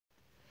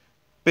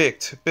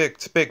Big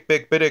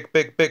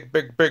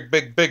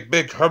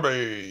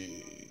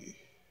Hammie.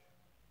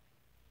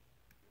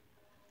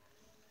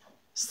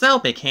 So,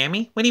 Big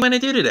Hammie, what do you want to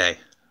do today?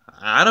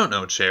 I don't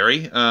know,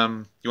 Cherry. You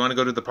want to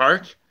go to the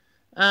park?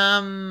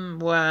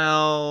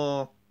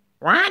 Well...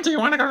 What? Do you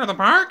want to go to the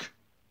park?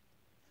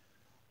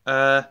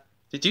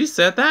 Did you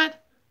said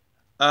that?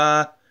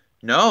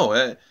 No,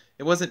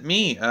 it wasn't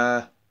me.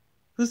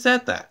 Who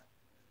said that?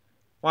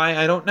 Why,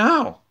 I don't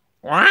know.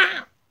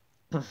 What?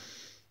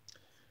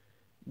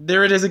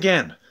 There it is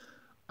again.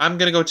 I'm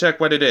gonna go check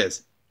what it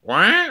is.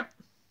 What?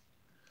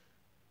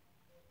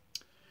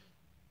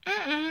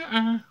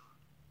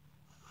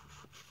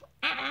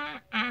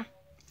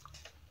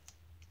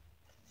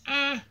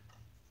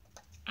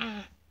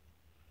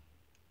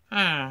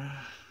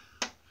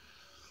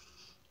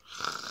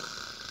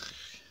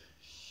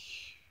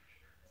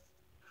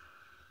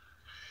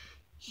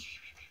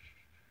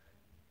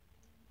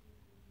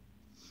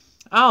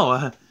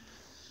 Oh,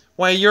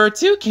 why, you're a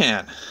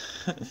toucan.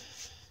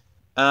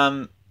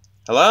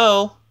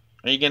 Hello?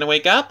 Are you gonna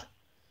wake up?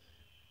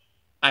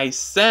 I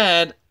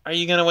said, are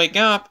you gonna wake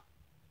up?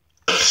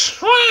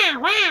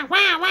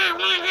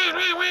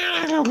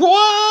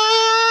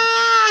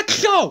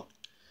 What? No!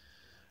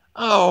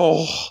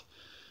 Oh.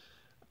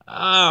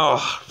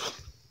 Oh.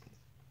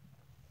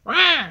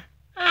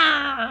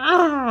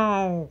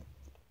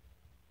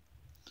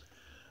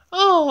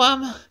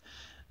 Oh,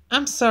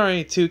 I'm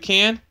sorry,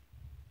 Toucan.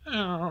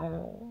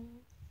 Oh.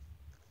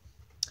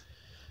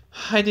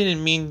 I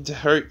didn't mean to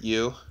hurt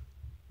you.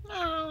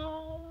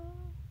 Oh.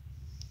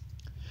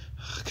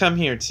 Come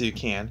here,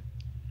 Toucan.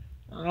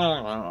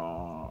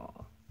 Oh.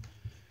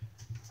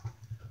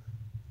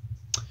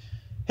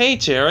 Hey,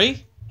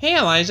 Cherry. Hey,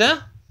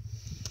 Elijah.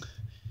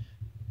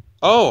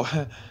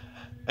 Oh,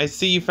 I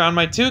see you found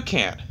my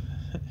toucan.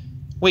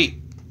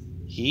 Wait,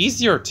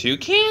 he's your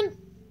toucan?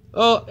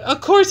 Oh,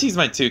 of course he's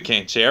my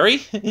toucan,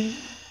 Cherry.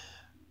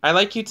 I'd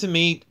like you to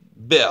meet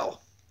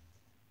Bill.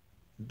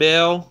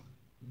 Bill,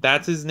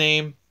 that's his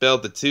name. Bill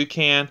the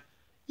toucan.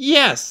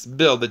 Yes,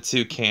 Bill the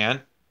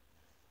toucan.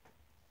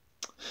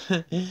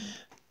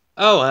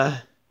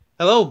 Oh,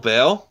 hello,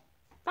 Bill.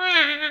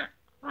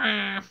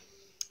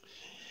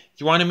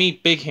 You want to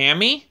meet Big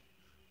Hammie?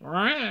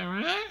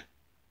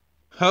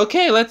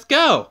 Okay, let's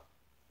go.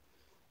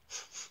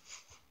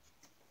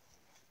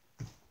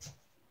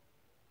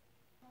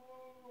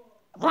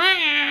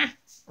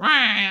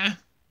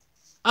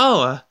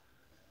 Oh,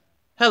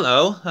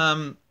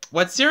 hello.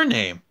 What's your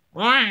name?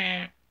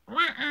 I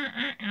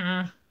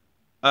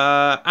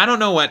don't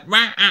know what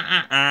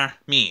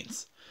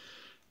means.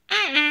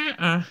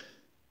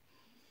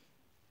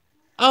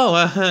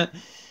 Oh,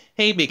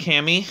 hey, Big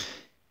Hammie.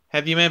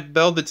 Have you met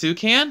Bill the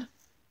Toucan?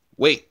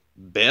 Wait,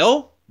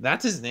 Bill?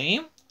 That's his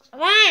name?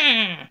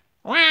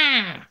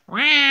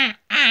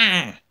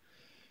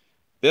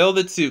 Bill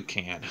the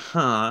Toucan,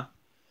 huh?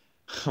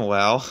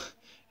 Well,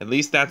 at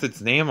least that's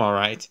its name, all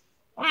right.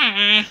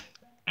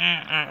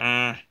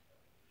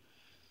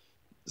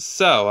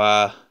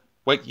 So,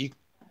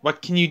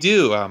 what can you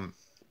do,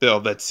 Bill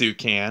the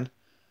Toucan?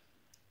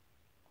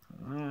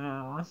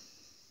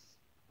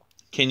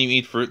 Can you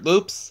eat Fruit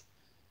Loops?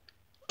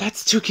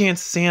 That's Toucan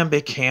Sam,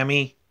 Big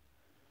Hammie.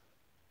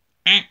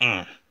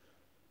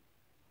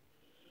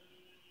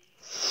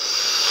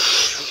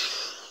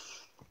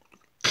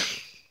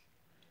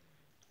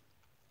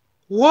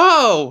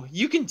 Whoa!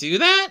 You can do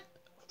that?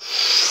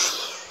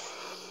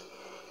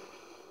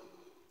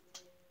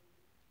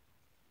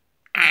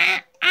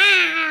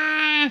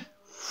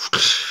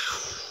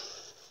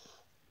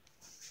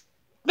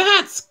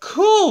 That's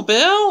cool,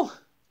 Bill!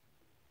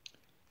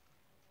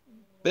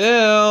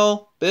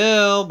 Bill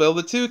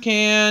the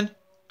Toucan.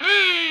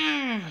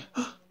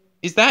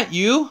 Is that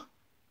you?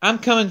 I'm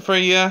coming for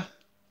you.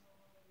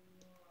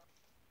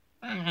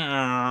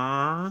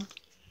 Aw,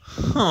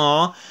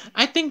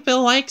 I think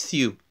Bill likes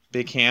you,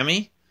 Big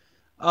Hammie.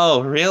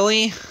 Oh,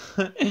 really?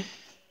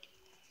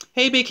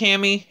 Hey, Big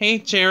Hammie. Hey,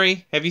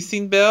 Cherry. Have you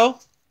seen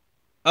Bill?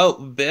 Oh,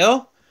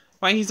 Bill?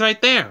 Why, he's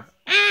right there.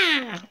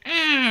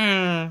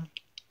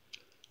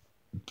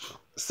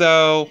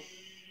 So,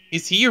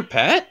 is he your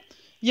pet?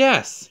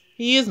 Yes,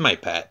 he is my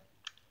pet.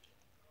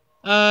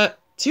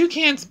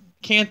 Toucans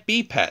can't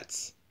be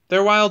pets.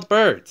 They're wild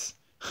birds.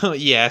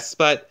 Yes,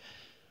 but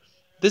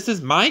this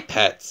is my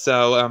pet,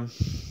 so,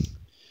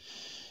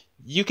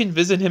 you can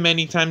visit him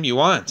anytime you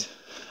want.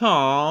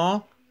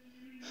 Aww.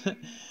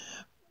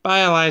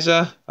 Bye,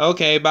 Elijah.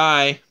 Okay,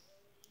 bye.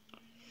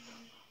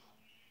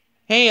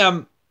 Hey,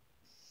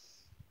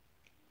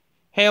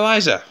 hey,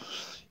 Elijah.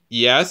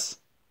 Yes?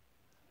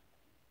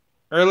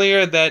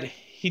 Earlier that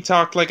he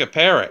talked like a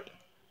parrot.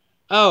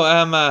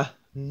 Oh,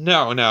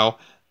 no,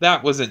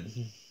 that wasn't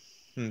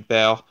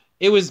Bill.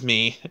 It was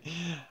me.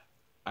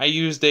 I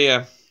used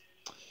a,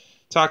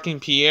 Talking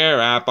Pierre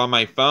app on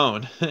my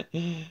phone.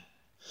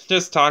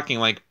 Just talking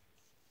like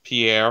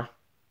Pierre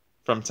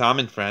from Tom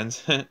and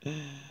Friends.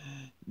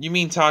 You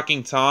mean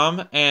Talking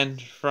Tom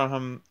and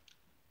from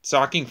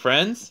Talking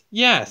Friends?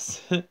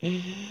 Yes.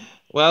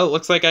 Well,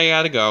 looks like I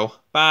gotta go.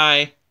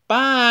 Bye.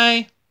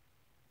 Bye.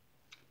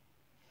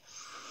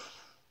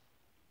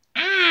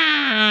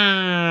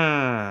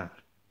 Ah.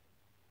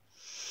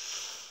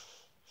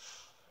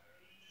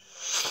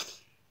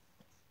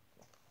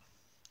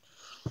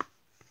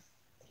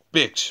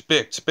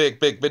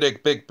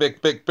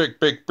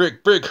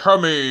 Big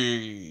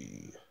Hammie.